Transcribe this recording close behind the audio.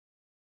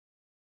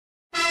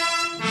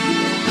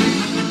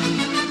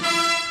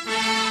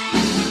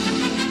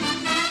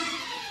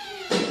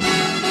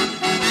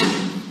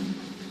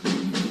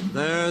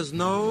There's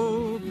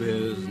no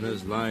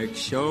business like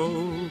show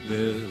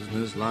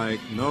business, like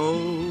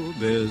no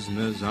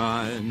business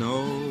I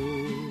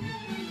know.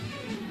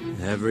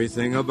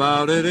 Everything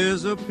about it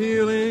is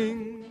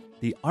appealing.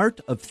 The art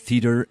of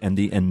theater and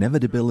the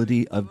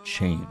inevitability of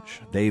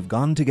change. They've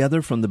gone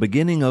together from the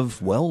beginning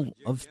of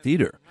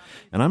theater.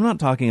 And I'm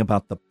not talking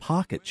about the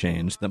pocket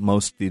change that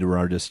most theater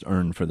artists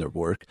earn for their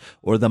work,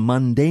 or the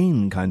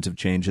mundane kinds of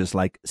changes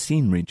like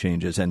scenery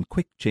changes and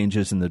quick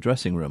changes in the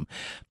dressing room.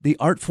 The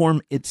art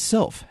form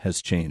itself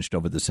has changed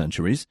over the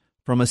centuries.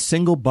 From a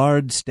single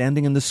bard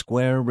standing in the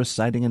square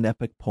reciting an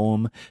epic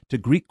poem, to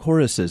Greek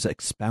choruses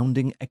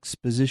expounding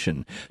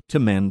exposition, to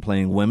men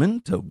playing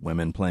women, to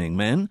women playing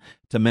men,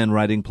 to men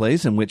writing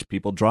plays in which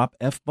people drop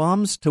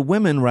F-bombs, to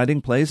women writing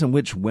plays in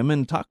which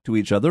women talk to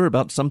each other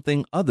about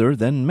something other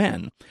than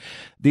men.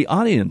 The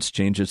audience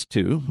changes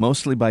too,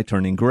 mostly by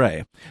turning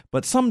gray,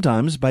 but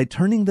sometimes by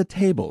turning the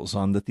tables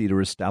on the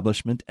theater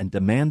establishment and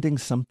demanding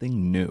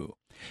something new.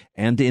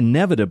 And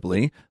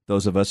inevitably,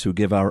 those of us who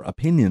give our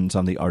opinions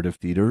on the art of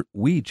theater,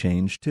 we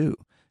change too.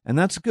 And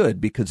that's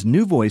good, because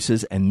new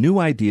voices and new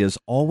ideas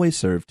always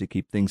serve to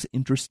keep things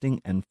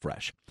interesting and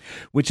fresh.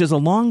 Which is a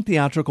long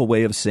theatrical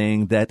way of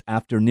saying that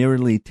after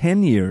nearly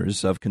 10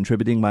 years of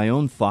contributing my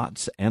own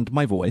thoughts and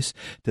my voice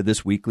to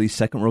this weekly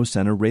Second Row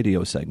Center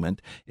radio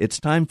segment, it's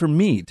time for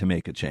me to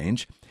make a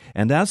change.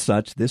 And as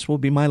such, this will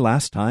be my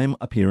last time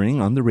appearing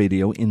on the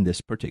radio in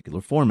this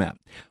particular format.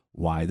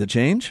 Why the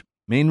change?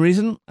 Main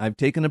reason, I've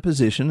taken a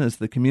position as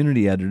the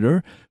community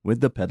editor with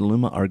the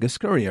Petaluma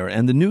Argus-Courier,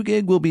 and the new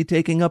gig will be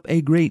taking up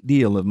a great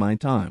deal of my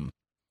time.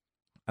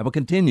 I will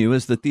continue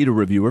as the theater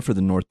reviewer for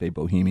the North Bay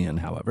Bohemian,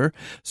 however,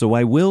 so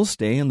I will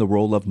stay in the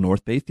role of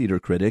North Bay theater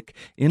critic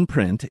in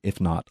print,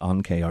 if not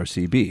on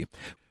KRCB.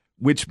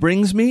 Which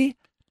brings me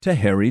to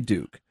Harry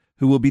Duke,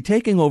 who will be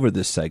taking over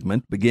this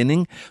segment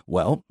beginning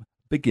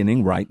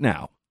right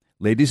now.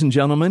 Ladies and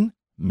gentlemen,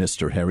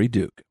 Mr. Harry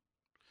Duke.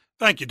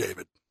 Thank you,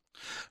 David.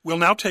 We'll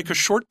now take a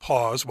short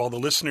pause while the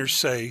listeners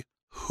say,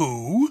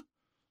 who?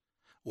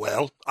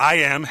 Well, I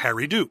am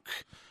Harry Duke.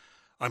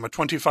 I'm a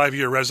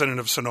 25-year resident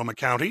of Sonoma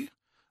County,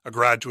 a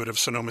graduate of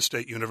Sonoma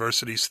State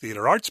University's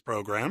Theater Arts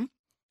program,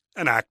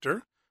 an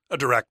actor, a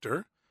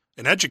director,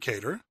 an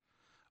educator,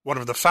 one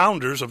of the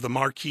founders of the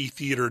Marquee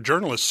Theater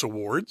Journalists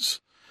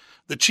Awards,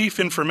 the chief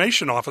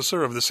information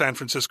officer of the San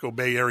Francisco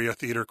Bay Area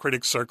Theater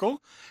Critics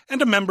Circle, and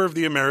a member of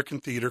the American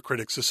Theater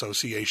Critics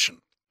Association.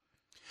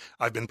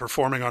 I've been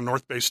performing on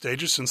North Bay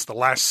stages since the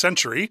last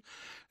century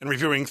and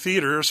reviewing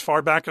theater as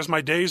far back as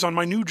my days on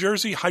my New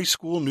Jersey high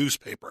school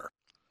newspaper.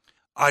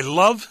 I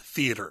love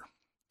theater.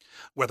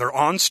 Whether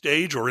on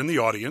stage or in the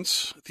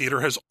audience,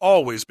 theater has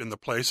always been the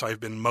place I've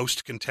been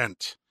most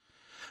content.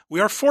 We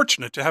are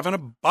fortunate to have an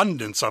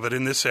abundance of it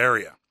in this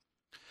area.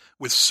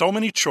 With so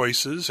many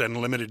choices and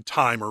limited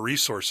time or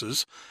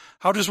resources,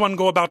 how does one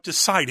go about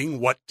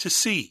deciding what to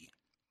see?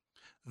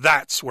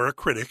 That's where a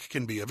critic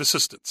can be of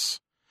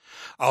assistance.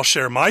 I'll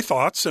share my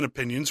thoughts and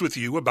opinions with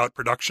you about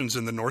productions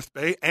in the North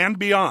Bay and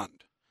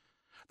beyond.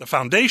 The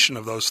foundation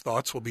of those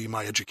thoughts will be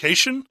my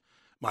education,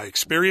 my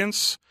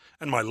experience,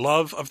 and my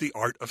love of the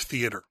art of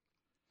theater.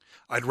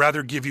 I'd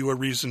rather give you a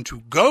reason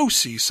to go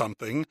see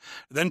something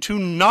than to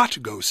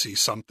not go see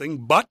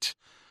something, but,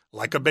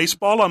 like a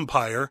baseball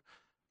umpire,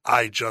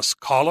 I just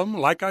call 'em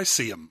like I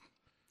see 'em.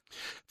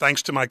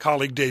 Thanks to my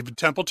colleague David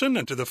Templeton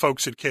and to the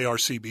folks at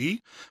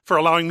KRCB for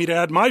allowing me to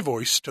add my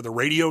voice to the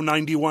Radio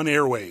 91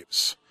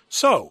 airwaves.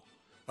 So,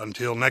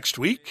 until next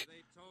week,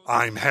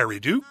 I'm Harry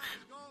Duke.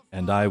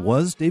 And I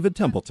was David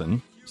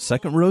Templeton,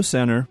 Second Row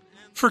Center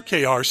for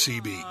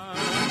KRCB.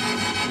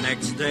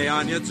 Next day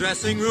on your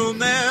dressing room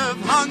they've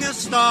hung a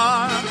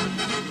star.